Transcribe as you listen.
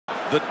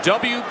The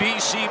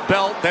WBC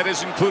belt that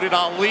has included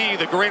Ali,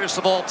 the greatest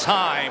of all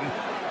time.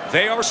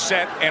 They are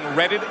set and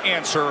ready to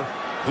answer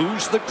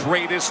who's the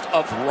greatest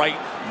of right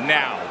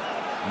now.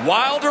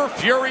 Wilder,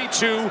 Fury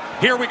 2,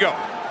 here we go.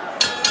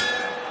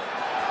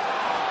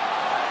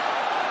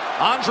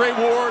 Andre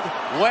Ward,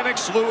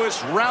 Lennox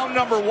Lewis, round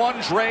number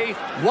 1, Dre.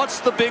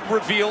 What's the big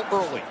reveal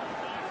early?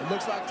 It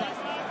looks like Tyson.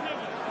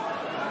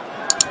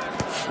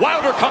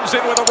 Wilder comes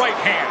in with a right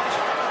hand.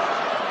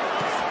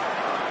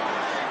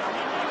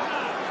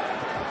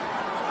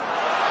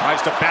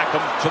 Tries to back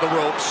him to the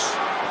ropes.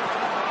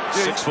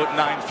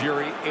 6'9"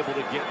 Fury able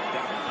to get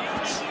down.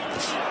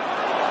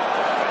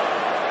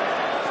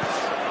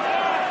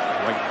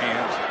 Right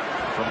hand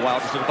from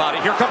Wilder to the body.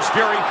 Here comes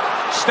Fury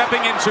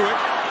stepping into it.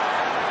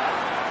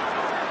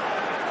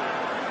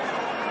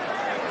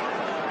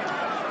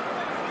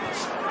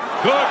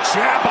 Good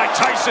jab by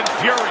Tyson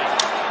Fury.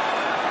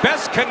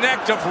 Best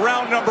connect of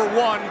round number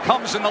 1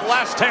 comes in the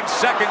last 10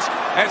 seconds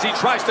as he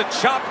tries to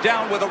chop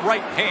down with a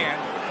right hand,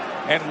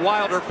 and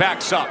Wilder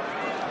backs up.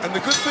 And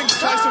the good thing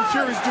Tyson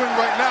Fury's doing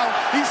right now,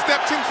 he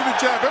stepped into the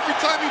jab. Every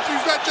time he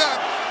used that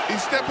jab,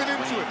 he's stepping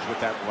into it.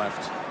 With that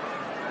left.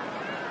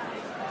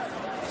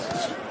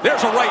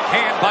 There's a right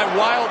hand by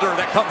Wilder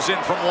that comes in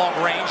from long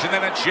range, and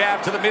then a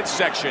jab to the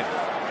midsection.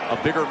 A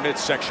bigger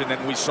midsection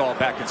than we saw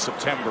back in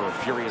September.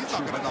 Fury at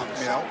 200. Knock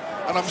me out.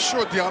 And I'm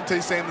sure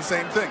Deontay's saying the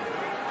same thing. Of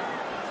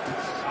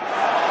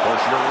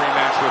course, your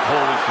rematch with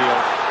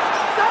Holyfield.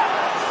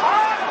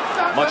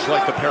 Much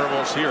like the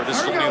parallels here, this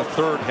is only the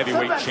 3rd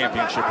heavyweight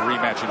championship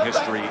rematch in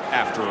history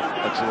after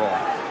a draw.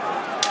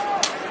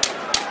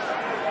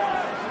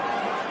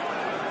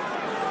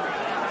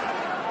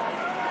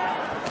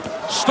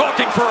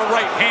 Stalking for a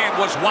right hand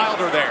was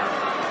Wilder there.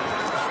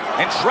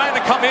 And trying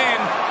to come in,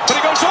 but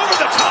he goes over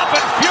the top,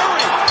 and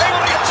Fury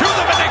able to get to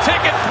them, and they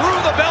take it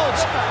through the belt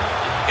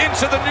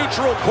into the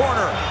neutral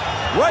corner.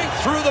 Right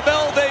through the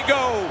bell they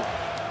go.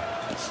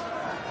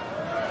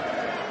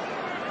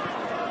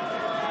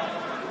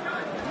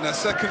 In that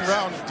second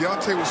round,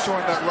 Deontay was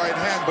throwing that right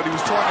hand, but he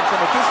was throwing it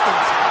from a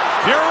distance.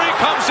 Fury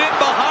comes in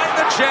behind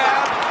the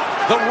jab.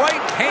 The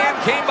right hand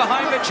came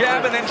behind the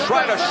jab and then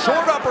tried a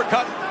short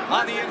uppercut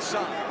on the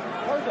inside.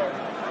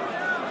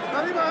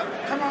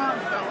 Come on,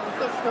 fellas,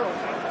 let's go.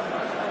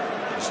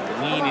 Just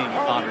leaning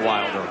on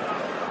Wilder.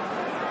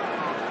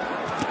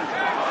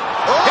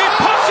 He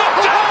puts him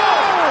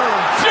down!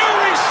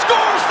 Fury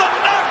scores the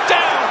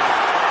knockdown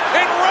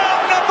in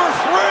round number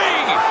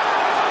 3.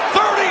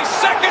 30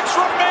 seconds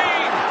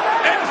remain,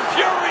 and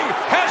Fury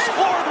has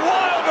floored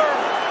Wilder.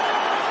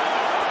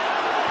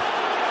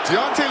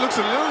 Deontay looks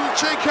a little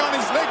shaky on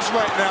his legs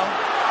right now.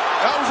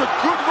 That was a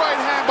good right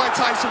hand by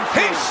Tyson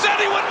Fury. He said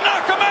he would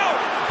knock him out.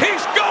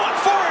 He's going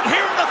for it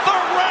here in the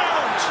 3rd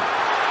round.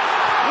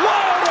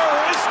 Wilder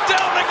is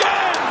down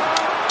again.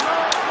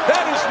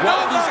 That is no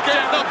while he's knockdown.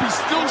 getting up, he's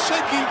still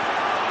shaky.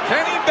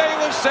 Kenny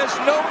Bayless says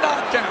no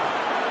knockdown.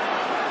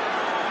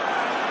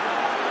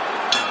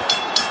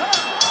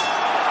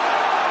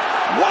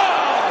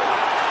 Wow!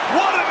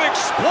 What an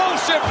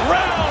explosive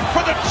round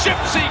for the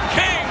Gypsy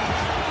King.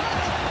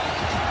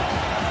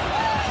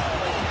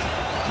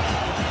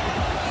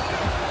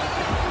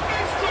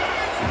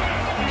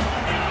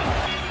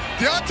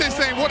 Deontay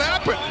saying, what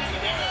happened?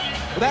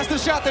 Well, that's the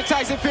shot that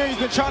Tyson Fury's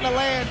been trying to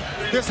land.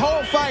 This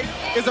whole fight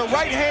is a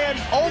right hand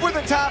over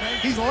the top.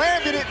 He's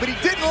landed it, but he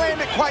didn't land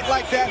it quite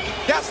like that.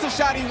 That's the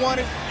shot he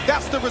wanted.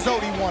 That's the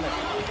result he wanted.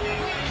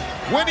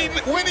 When he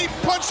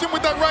punched him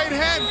with that right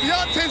hand,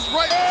 Deontay's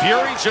right.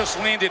 Fury just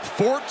landed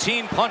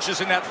 14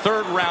 punches in that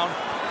 3rd round.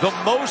 The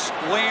most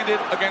landed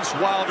against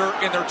Wilder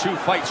in their 2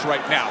 fights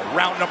right now.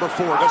 Round number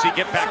 4. Does he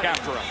get back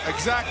after him?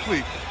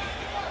 Exactly.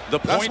 The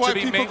point That's why to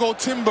be people made, go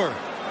timber.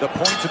 The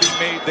point to be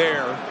made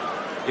there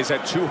is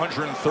at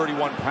 231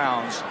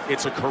 pounds.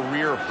 It's a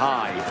career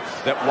high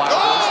that Wilder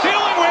is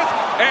dealing with.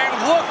 And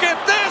look at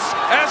this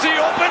as he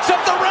opens up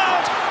the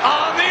round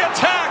on the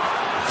attack.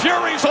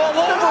 Fury's all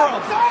over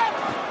him.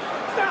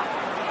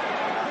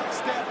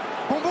 Step.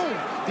 Boom, boom.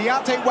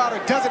 Deontay Wilder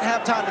doesn't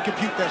have time to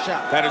compute that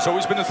shot. That has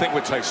always been the thing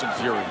with Tyson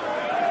Fury.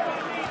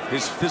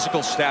 His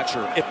physical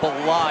stature, it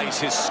belies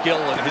his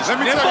skill and his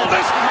nimbleness.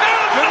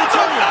 And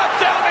another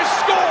knockdown is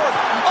scored.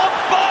 A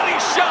body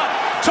shot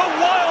to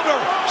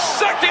Wilder.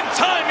 2nd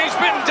time he's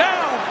been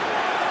down.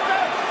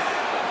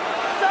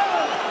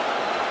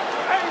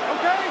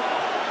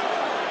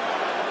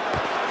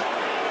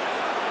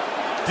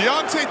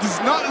 Deontay does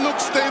not look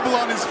stable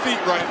on his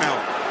feet right now.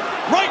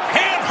 Right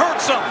hand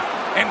hurts him.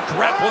 And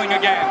grappling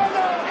again.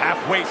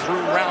 Halfway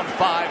through round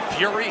 5,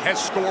 Fury has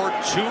scored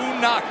 2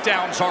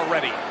 knockdowns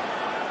already.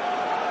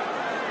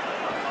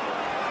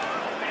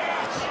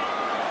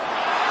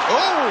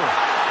 Oh!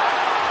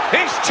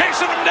 He's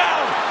chasing him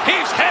down.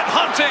 He's head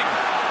hunting.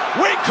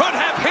 We could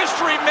have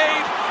history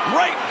made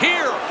right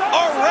here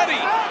already.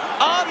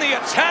 On the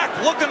attack,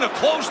 looking to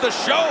close the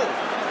show.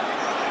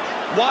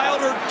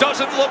 Wilder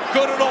doesn't look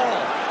good at all.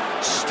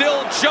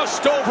 Still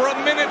just over a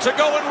minute to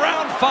go in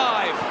round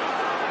 5.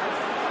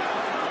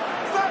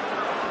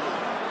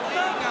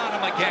 Laying on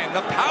him again.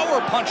 The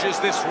power punches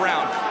this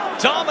round.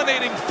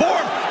 dominating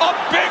form. A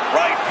big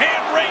right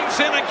hand reigns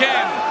in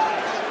again.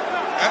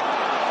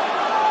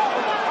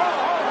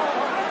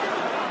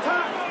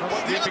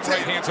 Right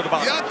hand to the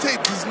bottom.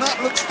 Deontay does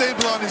not look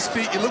stable on his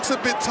feet. He looks a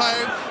bit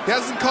tired. He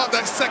hasn't caught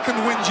that second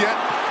wind yet.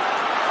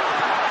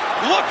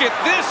 Look at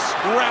this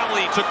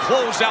rally to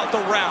close out the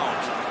round.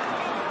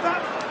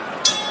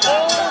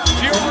 All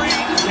Fury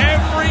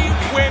every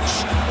which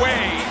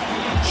way,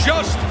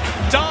 just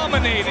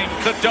dominating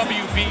the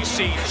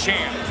WBC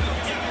champ.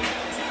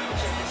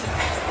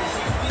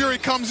 Fury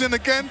comes in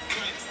again,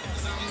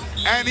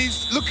 and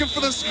he's looking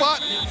for the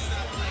spot.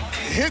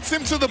 Hits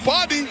him to the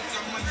body.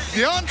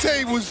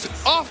 Deontay was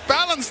off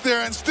balance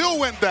there and still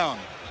went down.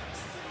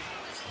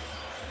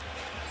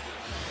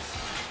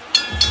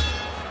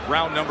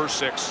 Round number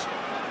 6.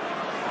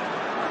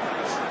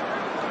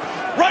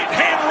 Right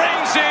hand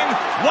reins in.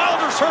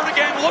 Wilder's hurt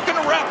again, looking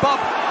to wrap up.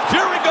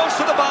 Fury goes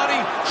to the body,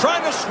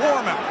 trying to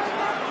swarm him.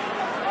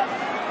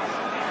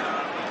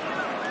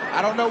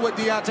 I don't know what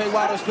Deontay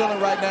Wilder's feeling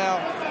right now,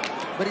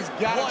 but he's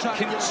got to try.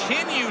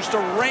 Continues to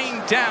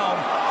rain down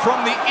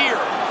from the ear.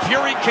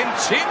 Fury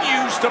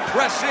continues to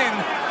press in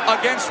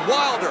against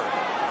Wilder.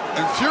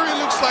 And Fury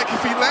looks like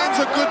if he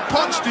lands a good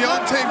punch,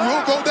 Deontay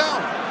will go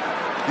down.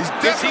 He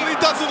definitely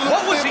doesn't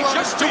look. What was he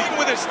just doing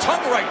with his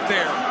tongue right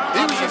there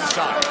on the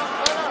inside?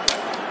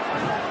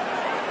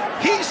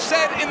 He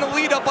said in the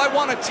lead-up, "I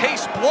want to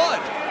taste blood."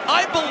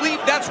 I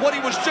believe that's what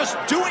he was just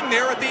doing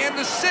there at the end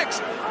of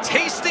 6,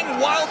 tasting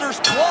Wilder's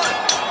blood.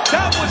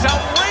 That was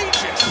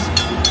outrageous.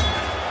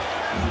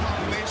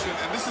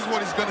 And this is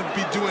what he's going to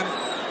be doing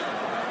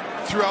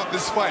throughout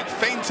this fight,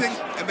 feinting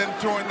and then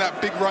throwing that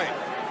big right.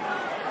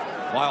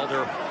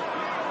 Wilder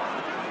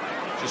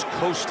just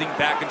coasting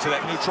back into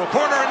that neutral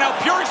corner, and now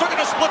Fury's looking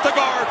to split the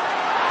guard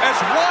as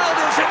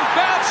Wilder's in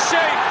bad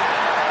shape.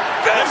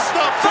 This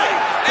fight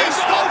is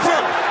over.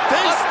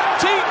 A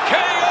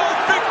TKO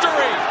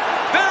victory.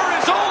 There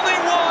is only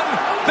one.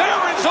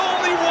 There is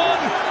only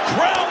one.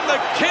 Crown the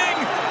king,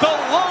 the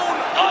lone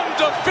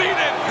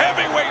undefeated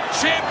heavyweight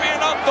champion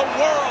of the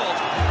world.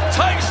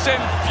 Tyson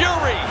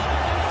Fury,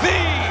 the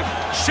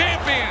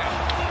champion.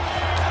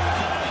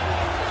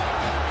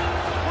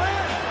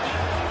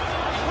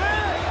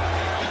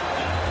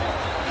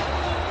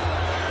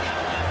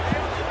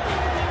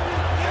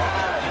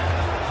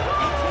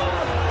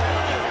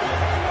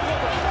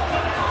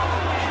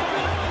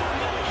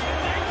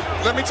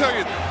 Let me tell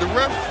you, the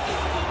ref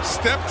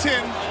stepped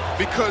in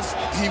because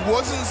he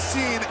wasn't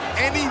seeing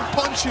any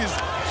punches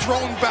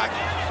thrown back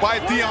by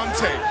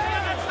Deontay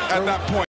at that point.